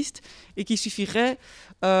humaniste, et qu'il suffirait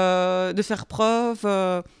de faire preuve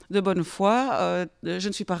de bonne foi. Je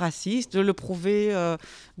ne suis pas raciste, de le prouver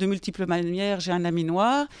de multiples manières, j'ai un ami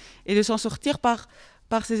noir, et de s'en sortir par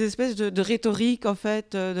ces espèces de rhétorique, en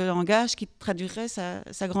fait, de langage qui traduirait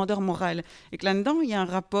sa grandeur morale. Et que là-dedans, il y a un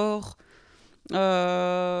rapport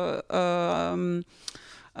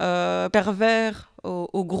pervers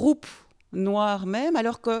au groupe noir même,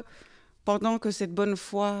 alors que pendant que cette bonne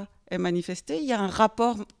foi est manifestée, il y a un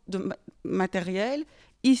rapport matériel,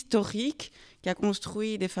 historique, qui a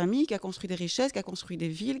construit des familles, qui a construit des richesses, qui a construit des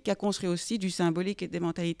villes, qui a construit aussi du symbolique et des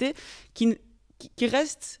mentalités, qui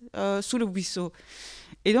restent sous le buisson.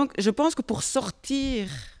 Et donc, je pense que pour sortir...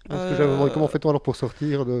 comment fait-on alors pour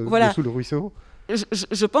sortir de sous le ruisseau ?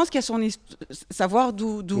 Je pense qu'il y a savoir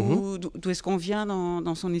d'où est-ce qu'on vient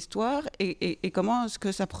dans son histoire et comment est-ce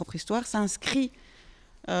que sa propre histoire s'inscrit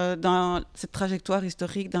dans cette trajectoire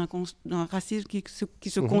historique d'un racisme qui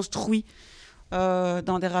se construit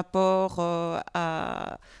dans des rapports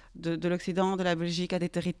de l'Occident, de la Belgique, à des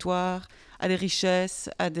territoires, à des richesses,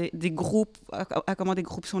 à des groupes, à comment des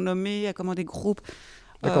groupes sont nommés, à comment des groupes...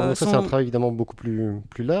 D'accord, donc ça c'est un travail évidemment beaucoup plus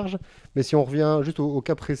large. Mais si on revient juste au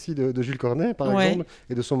cas précis de Jules Cornet, par exemple,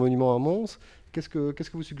 et de son monument à Mons, qu'est-ce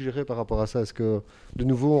que vous suggérez par rapport à ça ? Est-ce que, de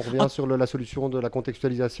nouveau, on revient sur la solution de la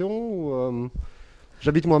contextualisation ou,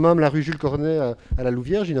 J'habite moi-même la rue Jules Cornet à La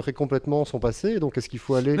Louvière, j'ignorais complètement son passé. Donc est-ce qu'il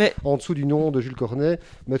faut aller en dessous du nom de Jules Cornet,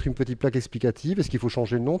 mettre une petite plaque explicative ? Est-ce qu'il faut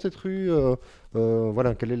changer le nom de cette rue ?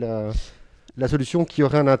 Voilà, quelle est la solution qui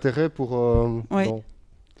aurait un intérêt pour...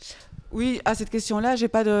 Oui, à cette question-là, je n'ai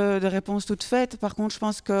pas de réponse toute faite. Par contre, je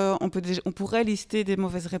pense qu'on pourrait lister des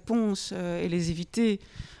mauvaises réponses et les éviter.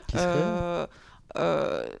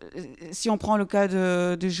 Si on prend le cas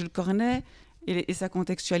de Jules Cornet et sa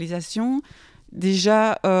contextualisation,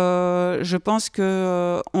 déjà, je pense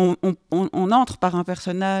qu'on entre par un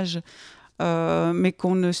personnage, mais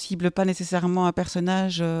qu'on ne cible pas nécessairement un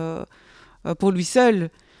personnage pour lui seul.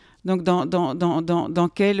 Donc, dans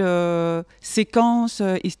quelle séquence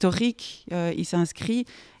historique il s'inscrit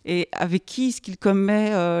et avec qui est-ce qu'il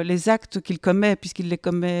commet les actes qu'il commet, puisqu'il ne les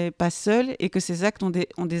commet pas seul, et que ces actes ont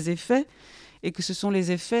des effets, et que ce sont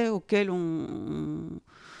les effets auxquels on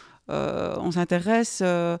s'intéresse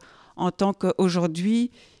en tant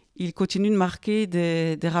qu'aujourd'hui, il continue de marquer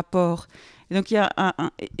des rapports. Et donc, il y a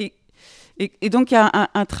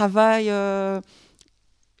un travail...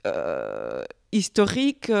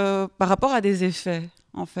 historique par rapport à des effets,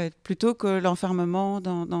 en fait, plutôt que l'enfermement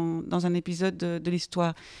dans un épisode de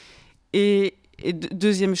l'histoire. Et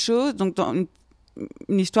deuxième chose, donc dans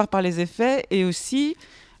une histoire par les effets, et aussi,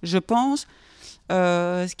 je pense,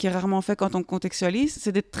 ce qui est rarement fait quand on contextualise,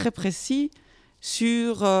 c'est d'être très précis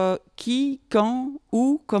sur qui, quand,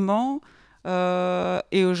 où, comment,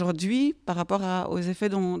 et aujourd'hui, par rapport aux effets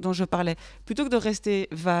dont je parlais, plutôt que de rester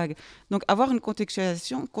vague. Donc, avoir une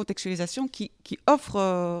contextualisation qui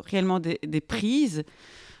offre réellement des prises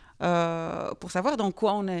pour savoir dans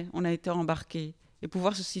quoi on a été embarqué et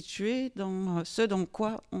pouvoir se situer dans ce dans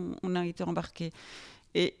quoi on a été embarqué.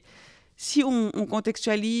 Et si on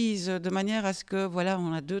contextualise de manière à ce que, voilà,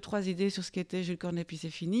 on a 2-3 idées sur ce qu'était Jules Cornet, puis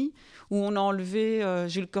c'est fini, ou on a enlevé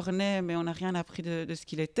Jules Cornet, mais on n'a rien appris de ce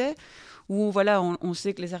qu'il était, ou voilà, on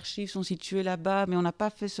sait que les archives sont situées là-bas, mais on n'a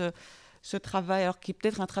pas fait ce travail, alors qui est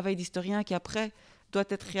peut-être un travail d'historien qui, après, doit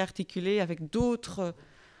être réarticulé avec d'autres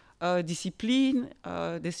disciplines,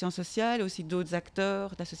 des sciences sociales, aussi d'autres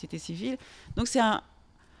acteurs de la société civile. Donc c'est un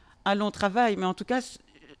long travail, mais en tout cas,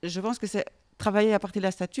 je pense que c'est travailler à partir de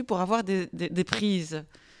la statue pour avoir des prises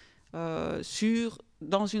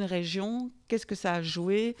dans une région, qu'est-ce que ça a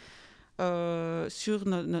joué sur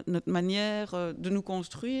notre manière de nous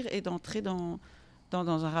construire et d'entrer dans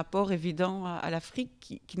un rapport évident à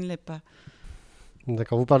l'Afrique qui ne l'est pas.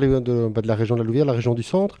 D'accord, vous parlez de la région de la Louvière, la région du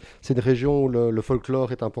centre. C'est une région où le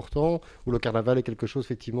folklore est important, où le carnaval est quelque chose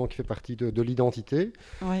effectivement qui fait partie de l'identité.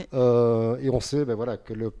 Ouais. Et on sait voilà,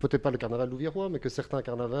 que peut-être pas le carnaval louviérois, mais que certains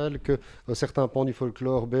carnavals, que certains pans du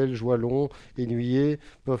folklore belge, wallon et nuillé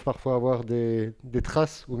peuvent parfois avoir des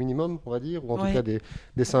traces au minimum, on va dire, ou en tout cas des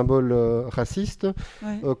symboles racistes.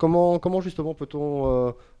 Ouais. Comment justement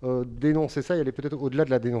peut-on dénoncer ça et aller peut-être au-delà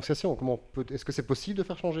de la dénonciation? Est-ce que c'est possible de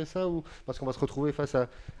faire changer ça, ou parce qu'on va se retrouver face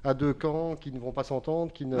à deux camps qui ne vont pas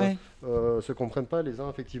s'entendre, qui ne se comprennent pas, les uns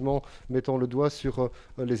effectivement mettant le doigt sur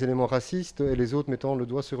les éléments racistes et les autres mettant le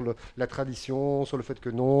doigt sur la tradition, sur le fait que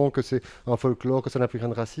non, que c'est un folklore, que ça n'a plus rien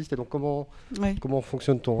de raciste. Et donc comment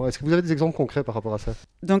fonctionne-t-on? Est-ce que vous avez des exemples concrets par rapport à ça?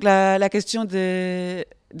 Donc la question des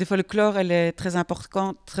folklores, elle est très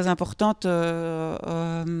importante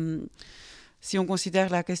si on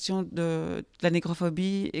considère la question de la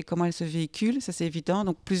négrophobie et comment elle se véhicule, ça c'est évident.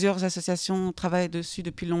 Donc plusieurs associations travaillent dessus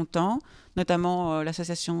depuis longtemps, notamment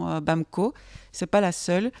l'association BAMCO. C'est pas la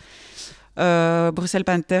seule. Bruxelles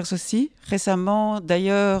Panthers aussi. Récemment,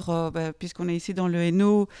 d'ailleurs, puisqu'on est ici dans le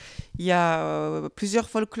Hainaut, il y a plusieurs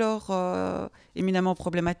folklores éminemment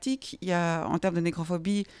problématiques. Il y a, en termes de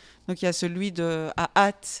négrophobie, donc il y a celui à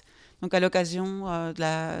Hâte. Donc à l'occasion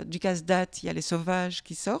du casse-date, il y a les sauvages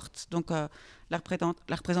qui sortent. Donc la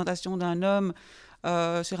représentation d'un homme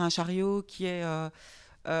sur un chariot qui est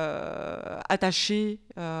attaché,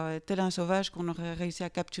 tel un sauvage qu'on aurait réussi à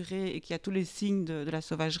capturer et qui a tous les signes de la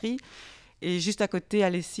sauvagerie. Et juste à côté, à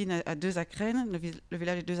Lessines, à Deux-Acrennes, le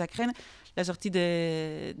village de Deux-Acrennes, la sortie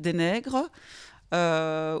des nègres,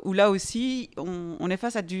 où là aussi, on est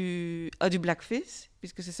face à du blackface,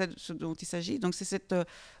 puisque c'est ça ce dont il s'agit. Donc c'est cette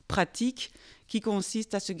pratique qui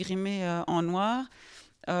consiste à se grimer en noir,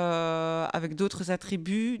 avec d'autres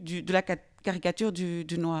attributs de la caricature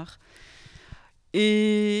du noir.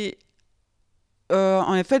 Et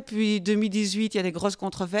en effet, depuis 2018, il y a des grosses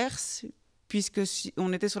controverses, puisque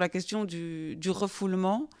on était sur la question du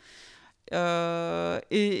refoulement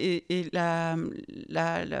et la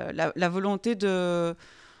volonté de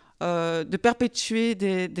perpétuer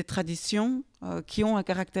des traditions qui ont un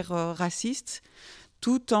caractère raciste,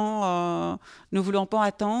 tout en ne voulant pas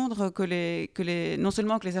attendre non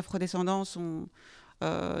seulement que les afrodescendants sont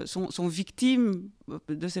victimes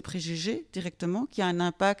de ces préjugés directement, qui a un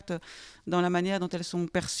impact dans la manière dont elles sont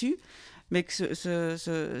perçues, mais que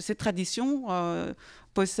ces traditions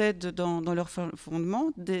possèdent dans leur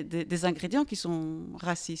fondement des ingrédients qui sont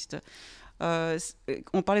racistes.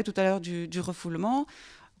 On parlait tout à l'heure du refoulement.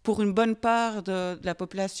 Pour une bonne part de la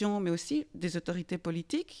population, mais aussi des autorités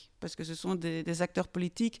politiques, parce que ce sont des acteurs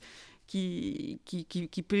politiques qui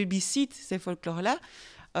plébiscitent ces folklores-là,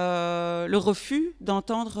 le refus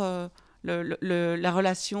d'entendre la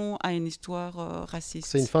relation à une histoire raciste.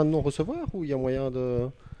 C'est une fin de non-recevoir ou il y a moyen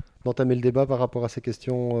d'entamer le débat par rapport à ces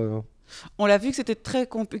questions On l'a vu que c'était très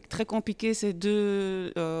compliqué ces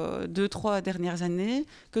 2-3 dernières années,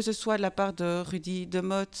 que ce soit de la part de Rudy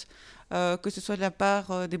Demotte, que ce soit de la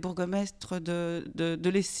part des bourgmestres de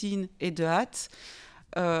Lessines et de Hâte.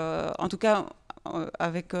 En tout cas,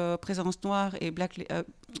 avec Présences Noires et Black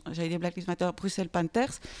Lives Matter, Bruxelles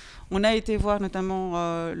Panthers, on a été voir notamment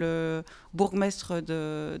le bourgmestre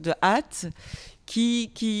de Hâte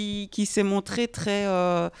qui s'est montré très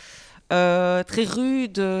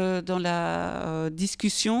rude dans la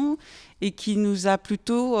discussion et qui nous a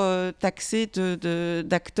plutôt taxé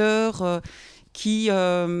d'acteurs qui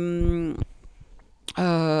non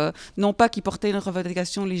pas qui portaient une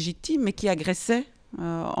revendication légitime, mais qui agressaient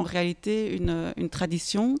en réalité une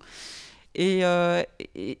tradition et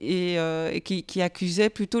qui accusaient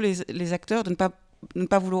plutôt les acteurs de ne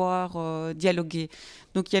pas vouloir dialoguer.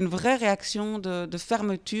 Donc il y a une vraie réaction de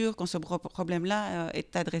fermeture quand ce problème-là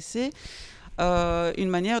est adressé. Une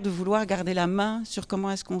manière de vouloir garder la main sur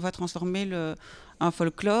comment est-ce qu'on va transformer un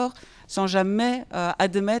folklore sans jamais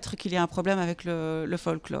admettre qu'il y a un problème avec le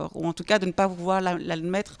folklore, ou en tout cas de ne pas vouloir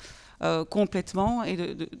l'admettre complètement et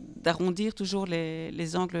d'arrondir toujours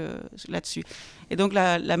les angles là-dessus. Et donc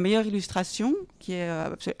la meilleure illustration, qui est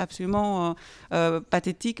absolument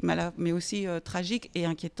pathétique, mais aussi tragique et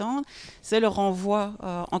inquiétante, c'est le renvoi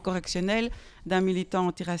en correctionnel d'un militant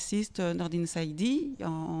antiraciste, Nordine Saidi,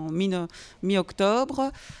 en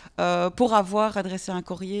mi-octobre, pour avoir adressé un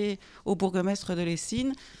courrier au bourgmestre de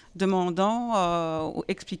Lessines,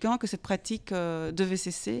 expliquant que cette pratique devait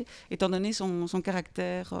cesser, étant donné son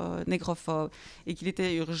caractère négrophobe, et qu'il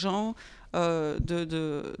était urgent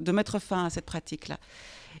de mettre fin à cette pratique-là.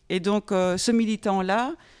 Et donc, ce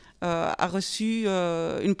militant-là a reçu,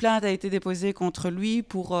 une plainte a été déposée contre lui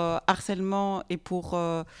pour harcèlement et pour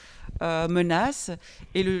menace,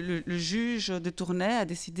 et le juge de Tournai a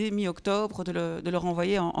décidé mi-octobre de le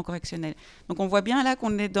renvoyer en correctionnel. Donc on voit bien là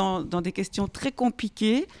qu'on est dans des questions très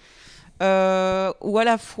compliquées, où à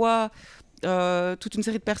la fois toute une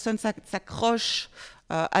série de personnes s'accrochent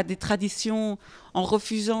à des traditions en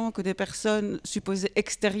refusant que des personnes supposées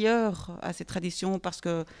extérieures à ces traditions, parce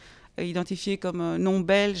que identifiées comme non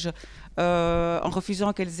belges, en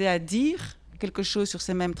refusant qu'elles aient à dire quelque chose sur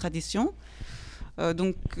ces mêmes traditions.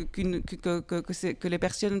 Donc que les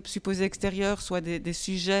personnes supposées extérieures soient des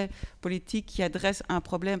sujets politiques qui adressent un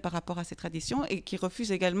problème par rapport à ces traditions, et qui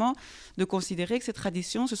refusent également de considérer que ces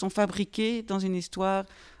traditions se sont fabriquées dans une histoire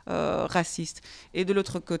raciste. Et de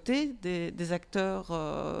l'autre côté, des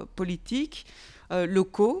acteurs politiques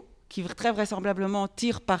locaux qui très vraisemblablement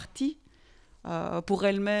tirent parti pour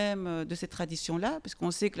elle-même de cette tradition-là, parce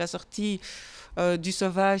qu'on sait que la sortie du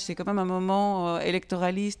sauvage, c'est quand même un moment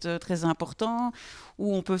électoraliste très important,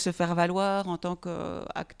 où on peut se faire valoir en tant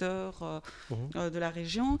qu'acteur de la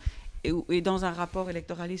région, et dans un rapport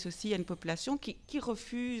électoraliste aussi, il y a une population qui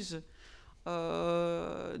refuse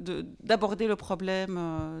d'aborder le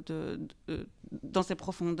problème dans ses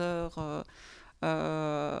profondeurs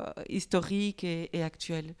historiques et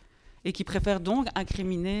actuelles, et qui préfère donc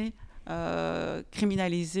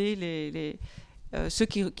criminaliser ceux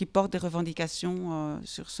qui portent des revendications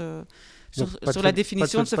sur la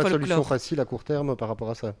définition de ce folklore. Pas de solution facile à court terme par rapport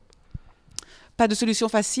à ça. Pas de solution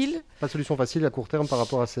facile. Pas de solution facile à court terme par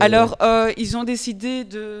rapport à ces... Alors, ils ont décidé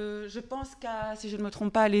de... Je pense si je ne me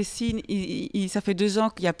trompe pas, à l'Essine, ça fait 2 ans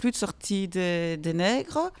qu'il n'y a plus de sortie des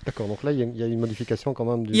nègres. D'accord, donc là, il y a une modification quand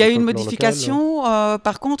même. Il y a une modification.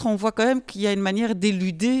 Par contre, on voit quand même qu'il y a une manière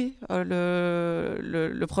d'éluder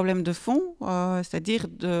le problème de fond, c'est-à-dire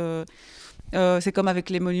c'est comme avec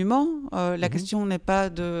les monuments. La question n'est pas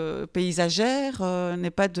de paysagère, n'est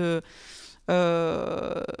pas de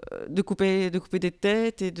couper des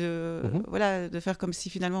têtes et de faire comme si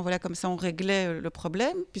finalement, comme ça, on réglait le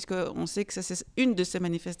problème, puisqu'on sait que ça, c'est une de ces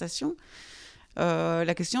manifestations.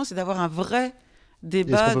 La question, c'est d'avoir un vrai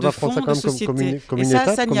débat de fond de société. Et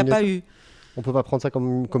ça n'y a pas eu. On ne peut pas prendre ça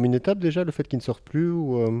comme une étape déjà, le fait qu'il ne sorte plus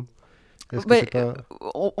ou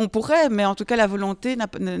on pourrait, mais en tout cas, la volonté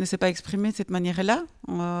ne s'est pas exprimée de cette manière-là.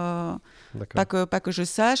 Pas que je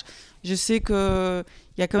sache. Je sais qu'il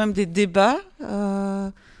y a quand même des débats,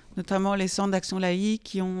 notamment les centres d'action laïque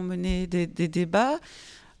qui ont mené des débats.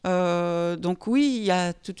 Donc oui, il y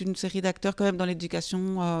a toute une série d'acteurs quand même dans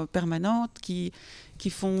l'éducation permanente qui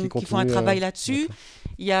font un travail là-dessus.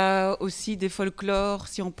 Il y a aussi des folklores,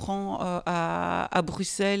 si on prend à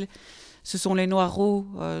Bruxelles. Ce sont les Noireaux,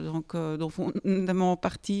 dont font notamment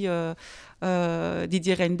partie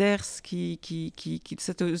Didier Reinders,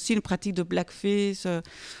 c'est aussi une pratique de blackface,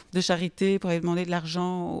 de charité, pour aller demander de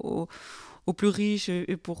l'argent aux plus riches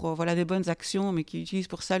et pour des bonnes actions, mais qui utilisent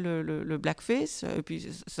pour ça le blackface. Et puis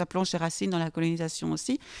ça plonge ses racines dans la colonisation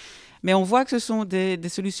aussi. Mais on voit que ce sont des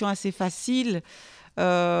solutions assez faciles.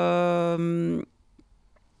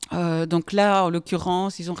 Donc là, en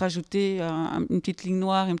l'occurrence, ils ont rajouté une petite ligne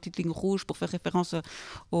noire et une petite ligne rouge pour faire référence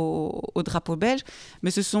au drapeau belge.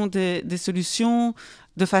 Mais ce sont des solutions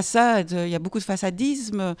de façade. Il y a beaucoup de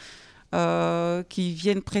façadisme qui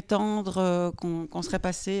viennent prétendre qu'on serait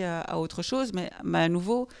passé à autre chose. Mais à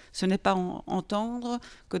nouveau, ce n'est pas entendre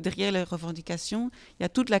que derrière les revendications, il y a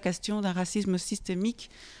toute la question d'un racisme systémique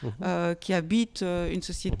qui habite une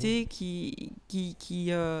société qui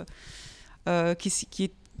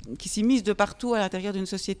s'immisce de partout à l'intérieur d'une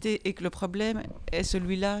société, et que le problème est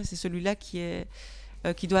c'est celui-là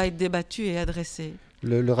qui doit être débattu et adressé.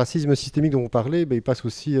 Le racisme systémique dont vous parlez, il passe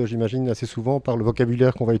aussi, j'imagine, assez souvent par le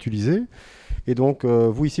vocabulaire qu'on va utiliser. Et donc,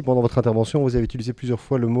 vous ici, pendant votre intervention, vous avez utilisé plusieurs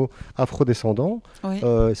fois le mot afrodescendant. Oui.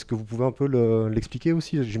 Est-ce que vous pouvez un peu l'expliquer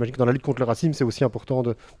aussi ? J'imagine que dans la lutte contre le racisme, c'est aussi important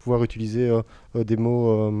de pouvoir utiliser des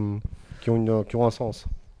mots qui ont un sens.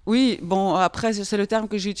 Oui, bon, après, c'est le terme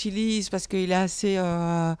que j'utilise parce qu'il est assez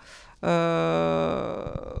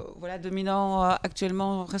dominant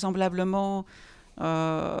actuellement, vraisemblablement.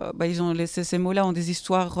 Ces mots-là ont des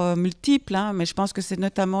histoires multiples, mais je pense que c'est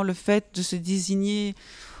notamment le fait de se désigner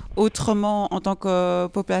autrement en tant que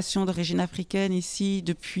population d'origine africaine ici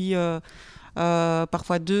depuis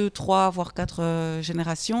parfois 2, 3, voire 4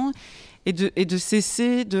 générations, et de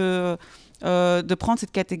cesser de prendre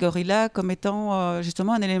cette catégorie-là comme étant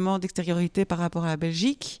justement un élément d'extériorité par rapport à la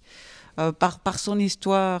Belgique, par son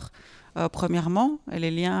histoire, premièrement, et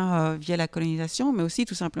les liens via la colonisation, mais aussi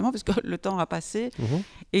tout simplement parce que le temps a passé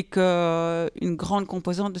et qu'une grande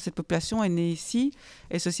composante de cette population est née ici,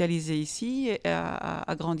 est socialisée ici,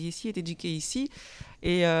 a grandi ici, est éduquée ici,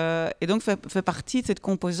 et donc fait partie de cette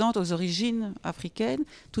composante aux origines africaines,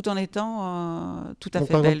 tout en étant tout à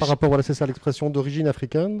fait belge. Par rapport, c'est ça l'expression d'origine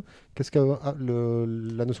africaine, qu'est-ce que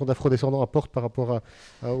la notion d'afrodescendant apporte par rapport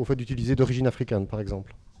au fait d'utiliser d'origine africaine, par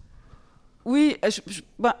exemple ? Oui.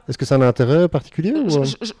 Est-ce que ça a un intérêt particulier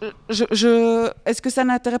Est-ce que ça a un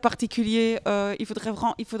intérêt particulier il faudrait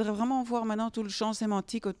vraiment voir maintenant tout le champ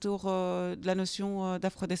sémantique autour de la notion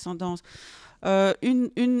d'afrodescendance. Un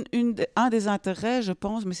des intérêts, je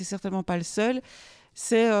pense, mais c'est certainement pas le seul,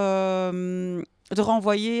 c'est de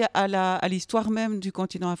renvoyer à l'histoire même du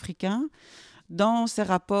continent africain, dans ses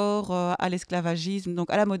rapports à l'esclavagisme, donc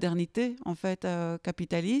à la modernité en fait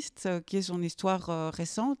capitaliste, qui est son histoire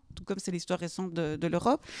récente, tout comme c'est l'histoire récente de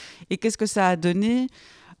l'Europe. Et qu'est-ce que ça a donné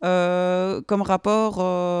comme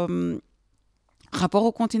rapport rapport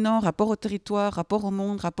au continent, rapport au territoire, rapport au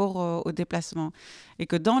monde, rapport au déplacement. Et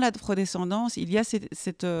que dans l'afrodescendance, il y a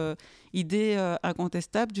cette idée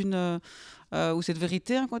incontestable ou cette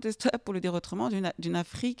vérité incontestable, pour le dire autrement, d'une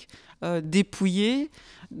Afrique dépouillée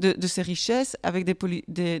de ses richesses, avec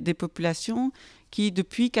des populations qui,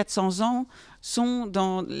 depuis 400 ans, sont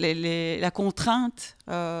dans la contrainte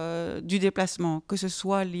du déplacement, que ce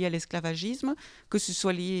soit lié à l'esclavagisme, que ce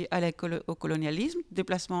soit lié au colonialisme,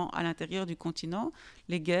 déplacement à l'intérieur du continent,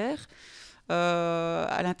 les guerres,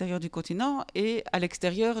 à l'intérieur du continent et à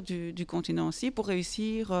l'extérieur du continent aussi, pour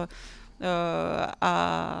réussir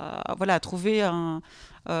à trouver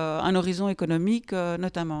un horizon économique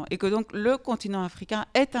notamment. Et que donc le continent africain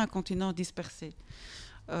est un continent dispersé.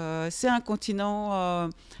 C'est un continent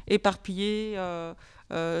éparpillé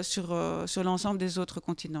sur l'ensemble des autres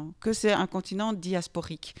continents, que c'est un continent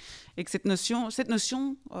diasporique. Et que cette notion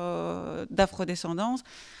d'afrodescendance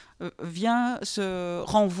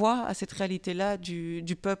renvoie à cette réalité-là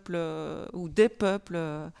du peuple ou des peuples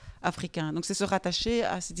africains. Donc c'est se rattacher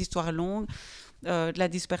à cette histoire longue de la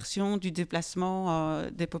dispersion, du déplacement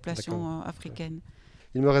des populations africaines.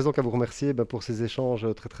 Il me reste donc à vous remercier pour ces échanges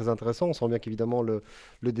très, très intéressants. On sent bien qu'évidemment le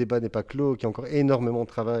débat n'est pas clos, qu'il y a encore énormément de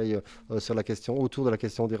travail autour de la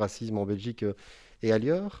question du racisme en Belgique et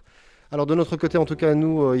ailleurs. Alors de notre côté, en tout cas,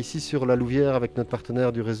 nous, ici sur la Louvière, avec notre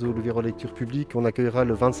partenaire du réseau Louviérois Lecture Publique, on accueillera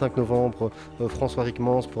le 25 novembre François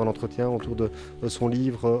Rickmans pour un entretien autour de son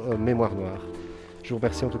livre Mémoire noire. Je vous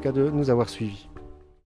remercie en tout cas de nous avoir suivis.